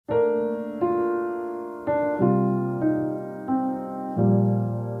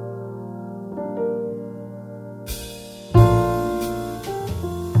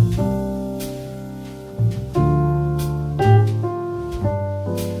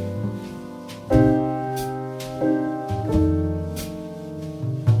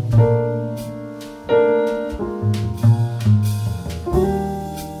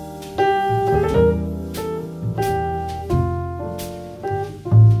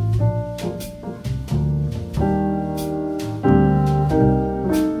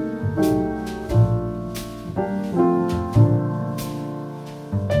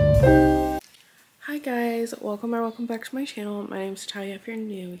welcome or welcome back to my channel. My name's Talia if you're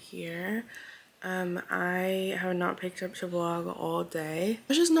new here. I have not picked up to vlog all day. I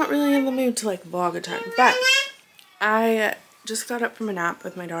was just not really in the mood to like vlog a ton, but I just got up from a nap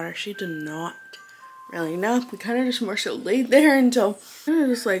with my daughter. She did not really nap. We kind of just more so laid there until kind of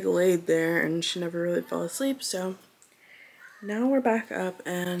just like laid there, and she never really fell asleep. So now we're back up,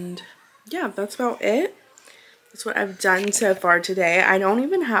 and yeah, that's about it. That's what I've done so far today. I don't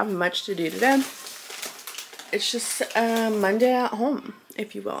even have much to do today. It's just Monday at home,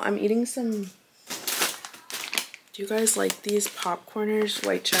 if you will. I'm eating some, do you guys like these popcorners,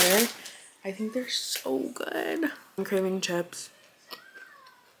 white cheddar? I think they're so good. I'm craving chips.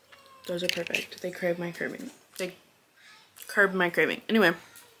 Those are perfect. They crave my craving. They curb my craving. Anyway,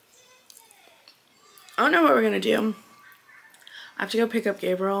 I don't know what we're gonna do. I have to go pick up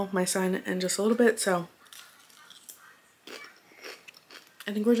Gabriel, my son, in just a little bit, so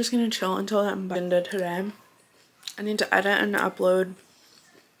I think we're just gonna chill until I'm done today. I need to edit and upload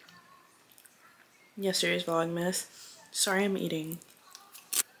yesterday's Vlogmas. Sorry I'm eating.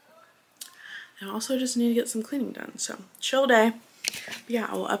 And I also just need to get some cleaning done. So, chill day. But yeah,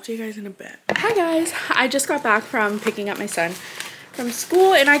 I will update you guys in a bit. Hi guys! I just got back from picking up my son from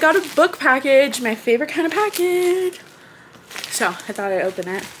school, and I got a book package. My favorite kind of package. So, I thought I'd open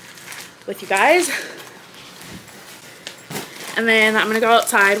it with you guys. And then I'm gonna go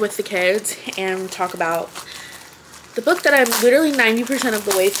outside with the kids and talk about the book that I'm literally 90% of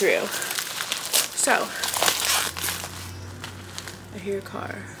the way through. So, I hear a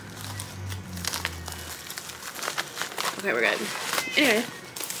car. Okay, we're good. Anyway.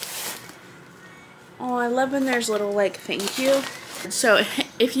 Oh, I love when there's little, like, thank you. So,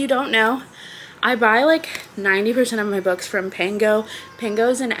 if you don't know, I buy, like, 90% of my books from Pango. Pango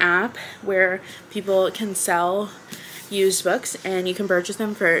is an app where people can sell used books and you can purchase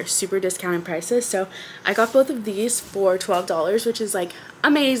them for super discounted prices. So I got both of these for $12, which is like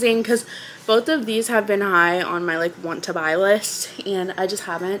amazing because both of these have been high on my like want to buy list, and I just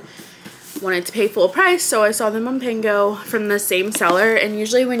haven't wanted to pay full price. So I saw them on Pango from the same seller, and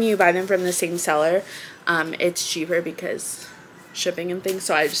usually when you buy them from the same seller, it's cheaper because shipping and things.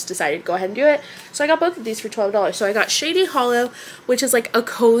 So I just decided to go ahead and do it. So I got both of these for $12. So I got Shady Hollow, which is like a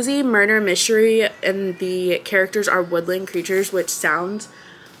cozy murder mystery, and the characters are woodland creatures, which sounds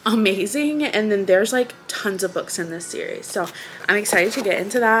amazing. And then there's like tons of books in this series, so I'm excited to get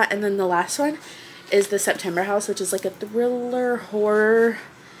into that. And then the last one is The September House, which is like a thriller horror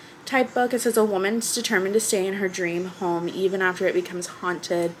type book. It says a woman's determined to stay in her dream home even after it becomes a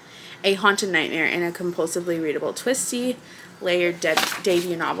haunted nightmare in a compulsively readable, twisty, layered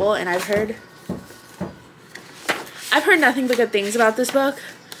debut novel. And I've heard nothing but good things about this book,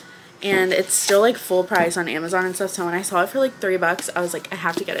 and it's still like full price on Amazon and stuff. So when I saw it for like $3, I was like, I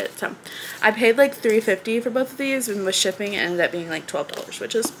have to get it. So I paid like $3.50 for both of these, and with shipping it ended up being like $12,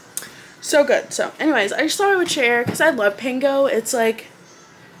 which is so good. So anyways, I just thought I would share because I love Pango. It's like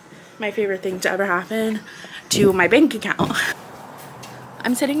my favorite thing to ever happen to my bank account.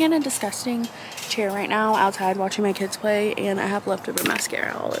 I'm sitting in a disgusting chair right now outside watching my kids play, and I have leftover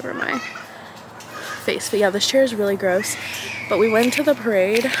mascara all over my face. But yeah, this chair is really gross. But we went to the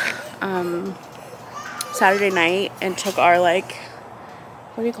parade Saturday night and took our like,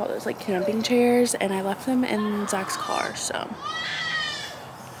 what do you call those, like camping chairs, and I left them in Zach's car. So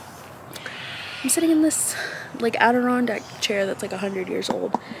I'm sitting in this like Adirondack chair that's like 100 years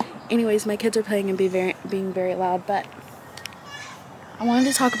old. Anyways, my kids are playing and being very loud, but I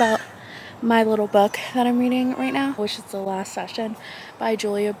wanted to talk about my little book that I'm reading right now, which is The Last Session by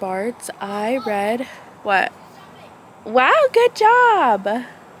Julia Bartz. I read what? Wow, good job!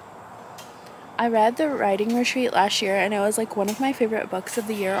 I read The Writing Retreat last year, and it was like one of my favorite books of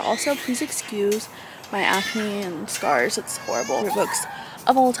the year. Also, please excuse my acne and scars. It's horrible. Favorite books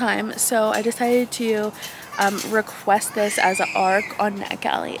of all time. So I decided to request this as an ARC on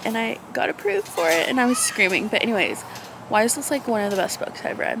NetGalley, and I got approved for it, and I was screaming. But anyways, why is this like one of the best books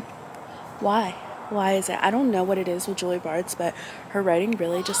I've read? Why? Why is it? I don't know what it is with Julia Bartz, but her writing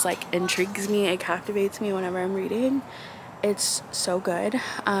really just like intrigues me. It captivates me whenever I'm reading. It's so good.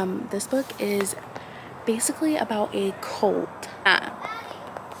 This book is basically about a cult.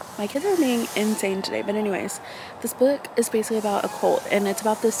 My kids are being insane today, but anyways, this book is basically about a cult, and it's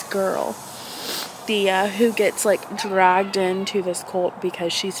about this girl, Thea, who gets like dragged into this cult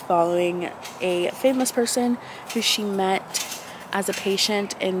because she's following a famous person who she met as a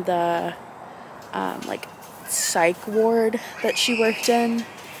patient in the like psych ward that she worked in,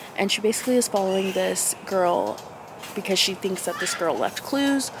 and she basically is following this girl because she thinks that this girl left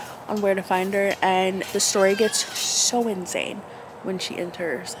clues on where to find her, and the story gets so insane. when she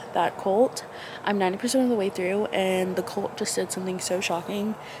enters that cult. I'm 90% of the way through and the cult just did something so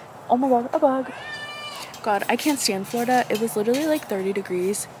shocking. Oh my god, a bug. God, I can't stand Florida. It was literally like 30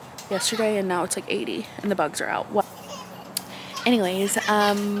 degrees yesterday and now it's like 80 and the bugs are out. What? Anyways,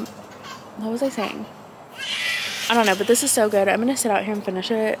 what was I saying? I don't know, but this is so good. I'm gonna sit out here and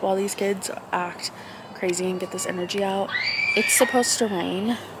finish it while these kids act crazy and get this energy out. It's supposed to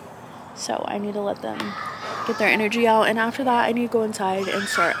rain, so I need to let them get their energy out, and after that I need to go inside and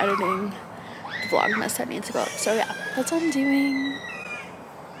start editing the vlogmas that needs to go up. So yeah, that's what I'm doing.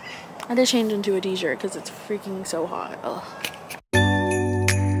 I had to change into a t-shirt because it's freaking so hot. Ugh.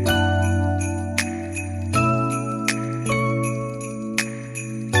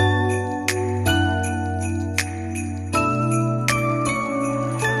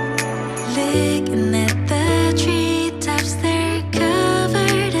 Looking at the treetops, they're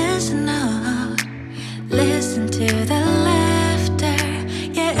covered in snow. Listen to the laughter,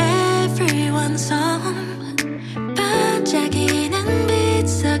 yeah, everyone's home. 반짝이는 빛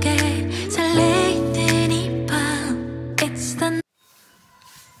속에 설레이는 이 밤. It's the...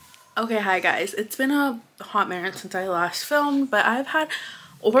 Okay, hi guys. It's been a hot minute since I last filmed, but I've had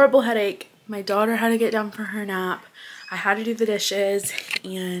a horrible headache. My daughter had to get down for her nap. I had to do the dishes,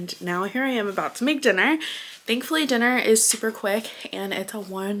 and now here I am about to make dinner. Thankfully, dinner is super quick, and it's a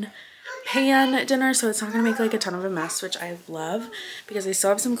one-pan dinner, so it's not gonna make like a ton of a mess, which I love because I still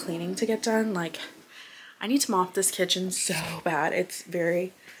have some cleaning to get done. Like, I need to mop this kitchen so bad. It's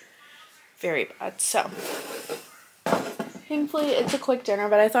very, very bad. So thankfully, it's a quick dinner,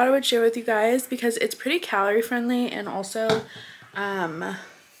 but I thought I would share with you guys because it's pretty calorie friendly and also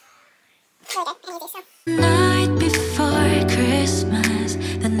No.